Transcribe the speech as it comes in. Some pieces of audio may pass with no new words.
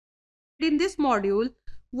In this module,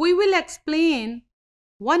 we will explain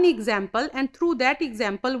one example, and through that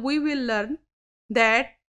example, we will learn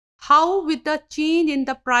that how with the change in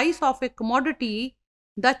the price of a commodity,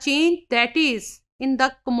 the change that is in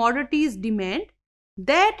the commodity's demand,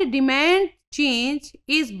 that demand change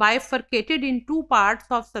is bifurcated in two parts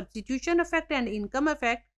of substitution effect and income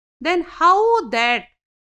effect. Then how that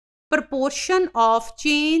proportion of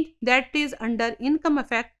change that is under income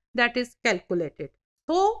effect, that is calculated.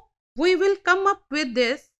 So we will come up with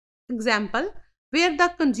this example where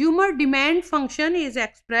the consumer demand function is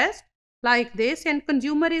expressed like this, and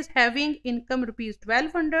consumer is having income rupees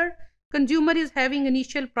 1200, consumer is having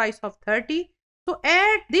initial price of 30. So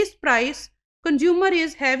at this price, consumer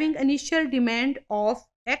is having initial demand of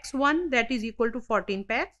x1, that is equal to 14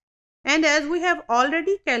 packs. And as we have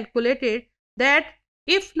already calculated that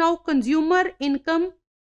if now consumer income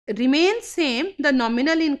remains same, the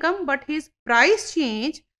nominal income, but his price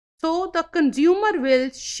change, so the consumer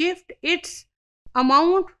will shift its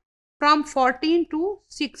amount from 14 to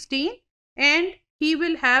 16 and he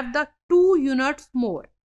will have the 2 units more.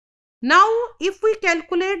 Now if we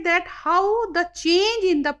calculate that how the change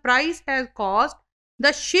in the price has caused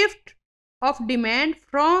the shift of demand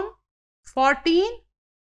from 14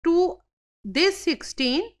 to this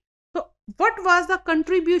 16, so what was the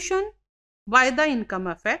contribution by the income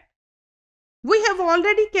effect? We have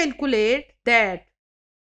already calculated that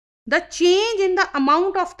the change in the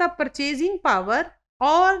amount of the purchasing power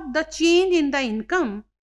or the change in the income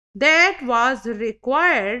that was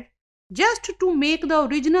required just to make the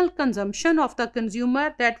original consumption of the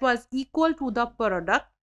consumer, that was equal to the product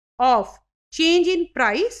of change in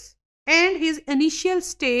price and his initial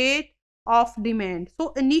state of demand.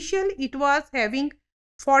 So initial it was having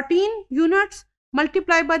 14 units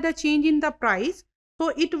multiplied by the change in the price. So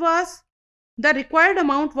it was, the required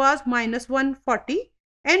amount was minus 140.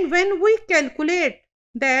 And when we calculate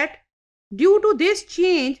that due to this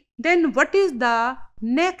change, then what is the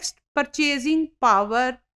next purchasing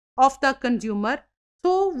power of the consumer?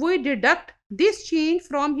 So we deduct this change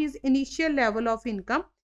from his initial level of income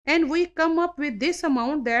and we come up with this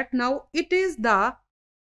amount, that now it is the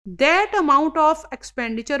that amount of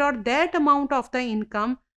expenditure or that amount of the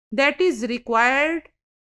income that is required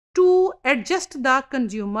to adjust the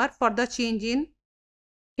consumer for the change in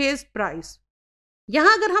his price.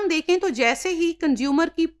 यहाँ अगर हम देखें तो जैसे ही consumer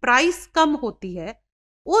की price कम होती है,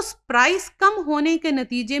 उस प्राइस कम होने के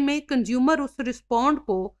नतीजे में कंज्यूमर उस रिस्पॉन्ड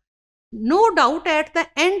को no doubt at the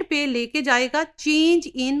end पे लेके जाएगा चेंज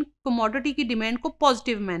इन कमोडिटी की डिमांड को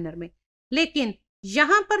पॉजिटिव मैनर में। लेकिन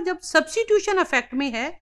यहाँ पर जब सब्स्टिट्यूशन इफेक्ट में है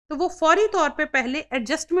तो वो फौरी तौर पे पहले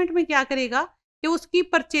एडजस्टमेंट में क्या करेगा कि उसकी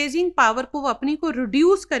परचेजिंग पावर को वो अपनी को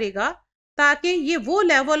रिड्यूस करेगा ताकि ये वो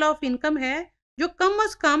लेवल ऑफ इनकम है जो कम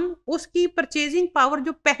से कम उसकी परचेजिंग पावर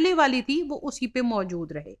जो पहले वाली थी वो उसी पे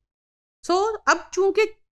मौजूद रहे। सो अब चूंकि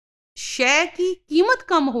शेयर की कीमत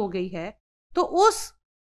कम हो गई है तो उस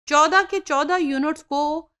 14 के 14 यूनिट्स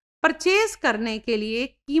को परचेज करने के लिए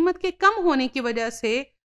कीमत के कम होने की वजह से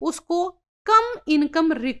उसको कम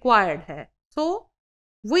इनकम रिक्वायर्ड है। So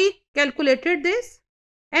we calculated this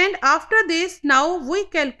and after this now we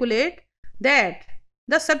calculate that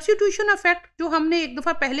the substitution effect जो हमने एक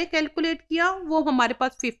दफा पहले कैलकुलेट किया वो हमारे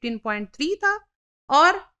पास 15.3 था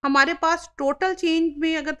और हमारे पास टोटल चेंज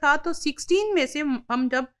में अगर था तो 16 में से हम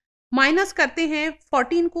जब माइनस करते हैं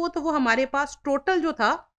 14 को तो वो हमारे पास टोटल जो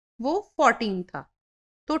था वो 14 था,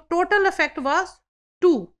 तो total effect was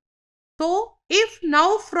 2। So if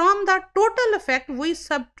now from the total effect we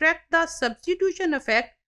subtract the substitution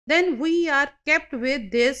effect, then we are kept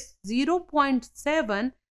with this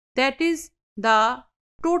 0.7, that is the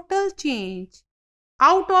total change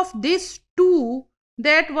out of this 2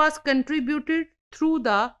 that was contributed through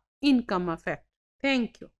the income effect.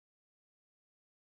 Thank you.